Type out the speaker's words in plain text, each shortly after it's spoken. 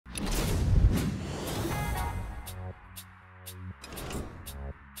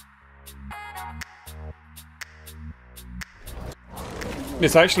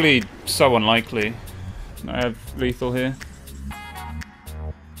It's actually so unlikely. I have lethal here.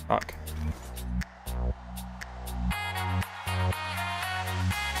 Fuck.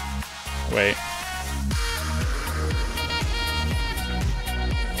 Wait.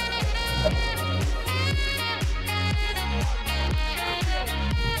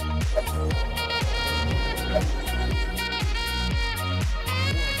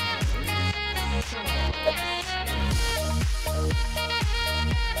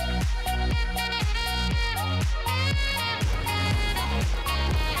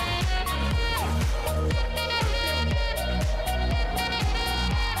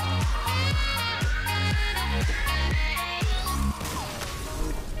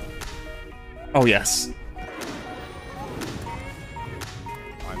 Oh yes.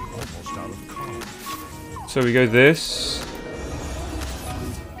 I'm almost out of cards. So we go this.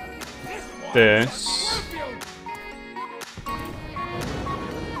 This.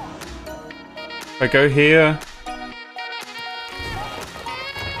 I go here.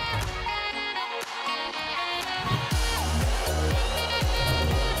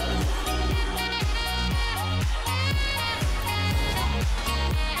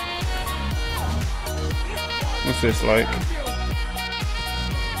 What's this like?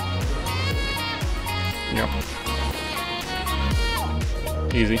 Yep.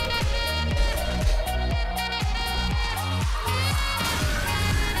 Easy.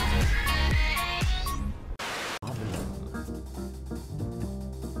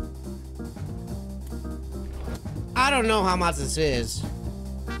 I don't know how much this is.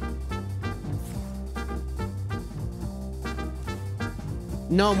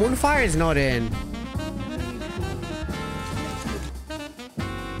 No, Moonfire is not in.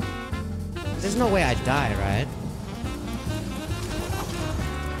 There's no way I die, right?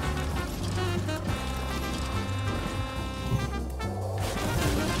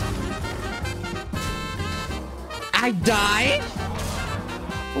 I die?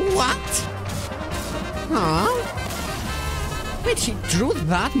 What? Huh? Wait, she drew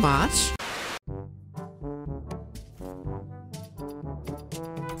that much?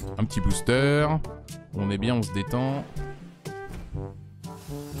 Un petit booster. On est bien, on se détend.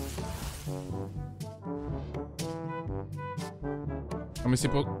 Non mais c'est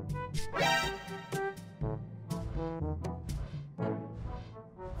pour...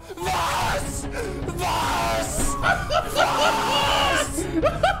 Was? Was? Was?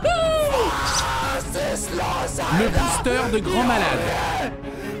 Was ist los, Alter? Le booster de grand malade.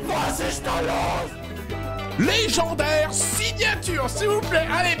 Was ist da los? Légendaire signature, s'il vous plaît.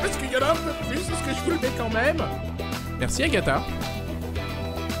 Allez, parce qu'il y en a un peu plus. Est-ce que je vous le mets quand même? Merci, Agatha.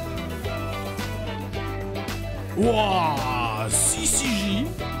 Wouah, 6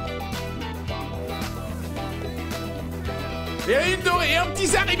 Et une dorée, et un petit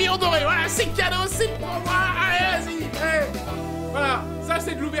Zarimi en doré. Voilà, c'est cadeau, c'est pour moi. Allez, vas-y. Hey. Voilà, ça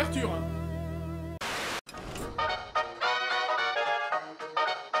c'est de l'ouverture.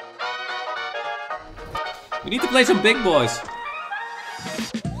 We need to play some Bigboys.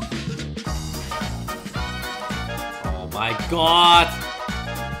 Oh my god.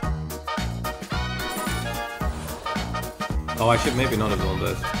 Oh, I should maybe not have done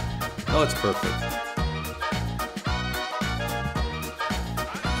that. Oh, it's perfect.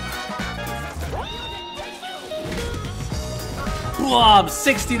 Boom!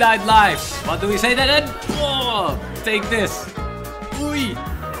 69 lives! What do we say then? Boom! Take this! Ui!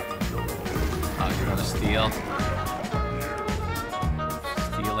 Oh, you're gonna steal.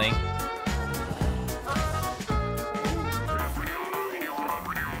 Stealing.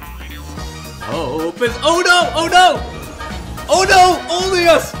 Oh, open! Oh no! Oh no! Oh no! Only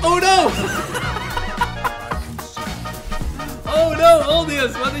us! Oh no! Oh no! Only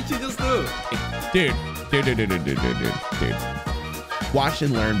us! What did you just do? Dude. Watch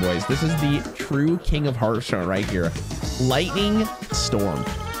and learn, boys. This is the true king of Hearthstone right here. Lightning Storm.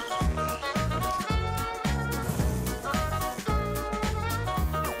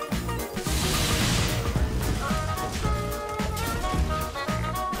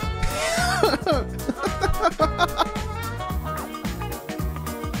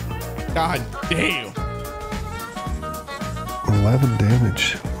 God damn. 11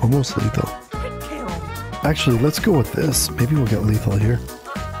 damage. Almost lethal. Actually, let's go with this. Maybe we'll get lethal here.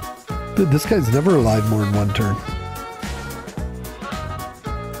 Dude, this guy's never alive more than one turn.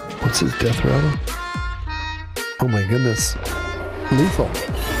 What's his death rattle? Oh my goodness. Lethal.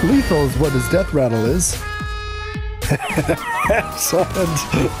 Lethal is what his death rattle is. Excellent.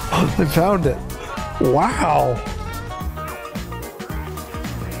 I found it. Wow.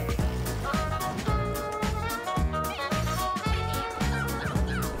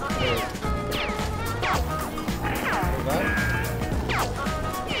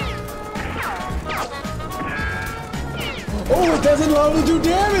 Bot doesn't love to do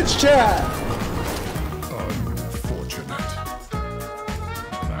damage, chat. Unfortunate.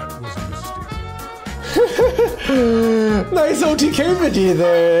 That was a mistake. Nice OTK video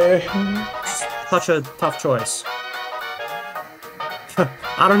there. Such a tough choice.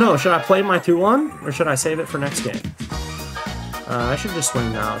 I don't know, should I play my 2-1 or should I save it for next game? I should just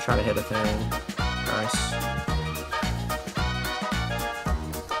swing now, try to hit a thing. Nice.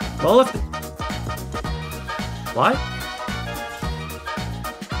 Well, if... What?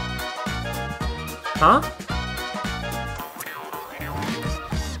 Huh?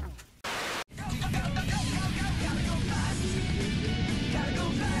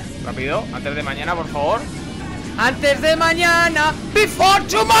 Rápido, antes de mañana, por favor. Antes de mañana, before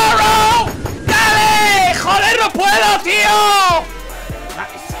tomorrow. ¡Dale! ¡Joder, no puedo, tío! ¡Me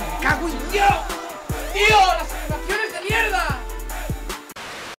cago en Dios! ¡Tío, las animaciones de mierda!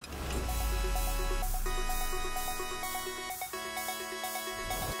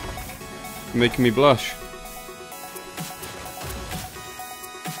 Making me blush.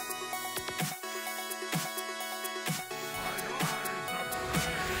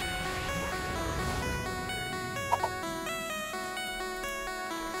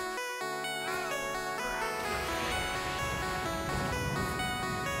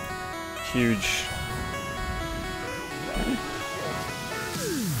 Huge.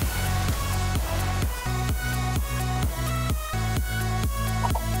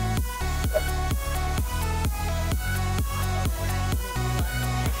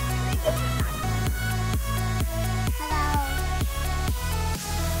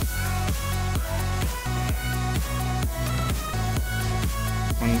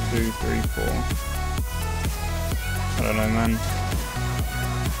 One, two, three, four. I don't know, man.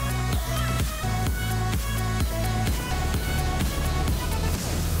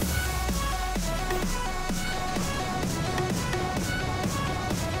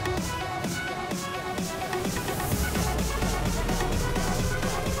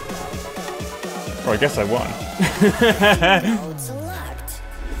 Oh, I guess I won.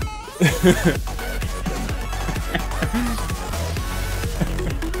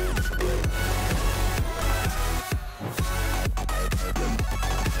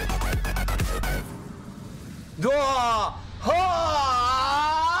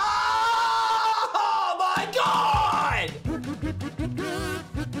 Oh my God!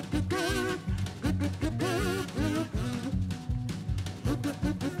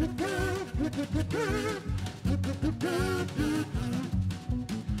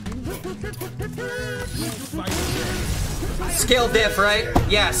 Skill diff, right?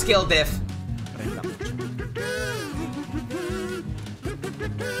 Yeah, skill diff.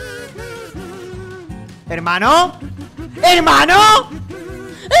 Hermano, hermano,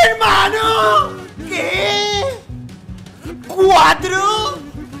 hermano, ¿qué?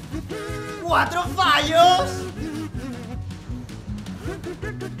 ¿Cuatro fallos?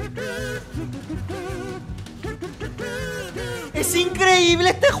 ¡Es increíble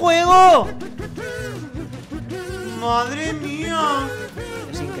este juego! ¡Madre mía!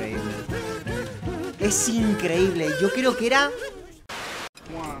 Es increíble. Es increíble. Yo creo que era...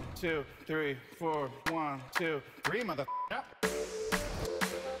 1, 2, 3, 4. 1, 2, 3, mother.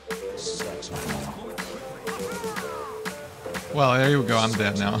 Well, there you go. I'm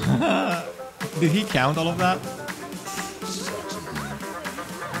dead now. Did he count all of that?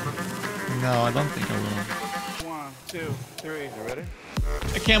 No, I don't think I will. 1, 2, 3. You ready?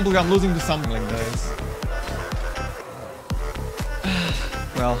 I can't believe I'm losing to something like this.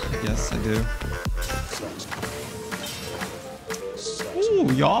 Well, yes, I do. Ooh,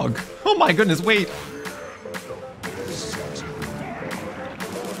 Yogg. Oh my goodness, wait.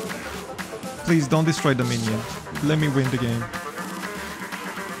 Please don't destroy the minion. Let me win the game.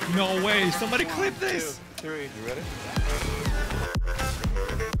 No way, somebody clip this. 2, 3. You ready?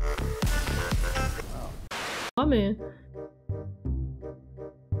 Ah, mais...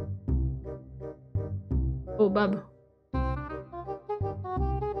 Oh, Bab.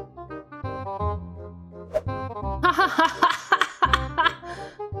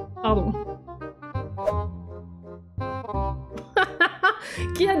 Pardon.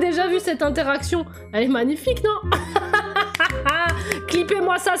 Qui a déjà vu cette interaction? Elle est magnifique, non?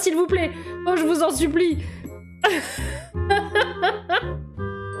 Clippez-moi ça, s'il vous plaît. Oh, je vous en supplie.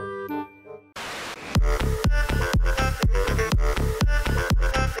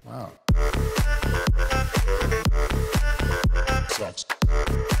 Wow. Sucks.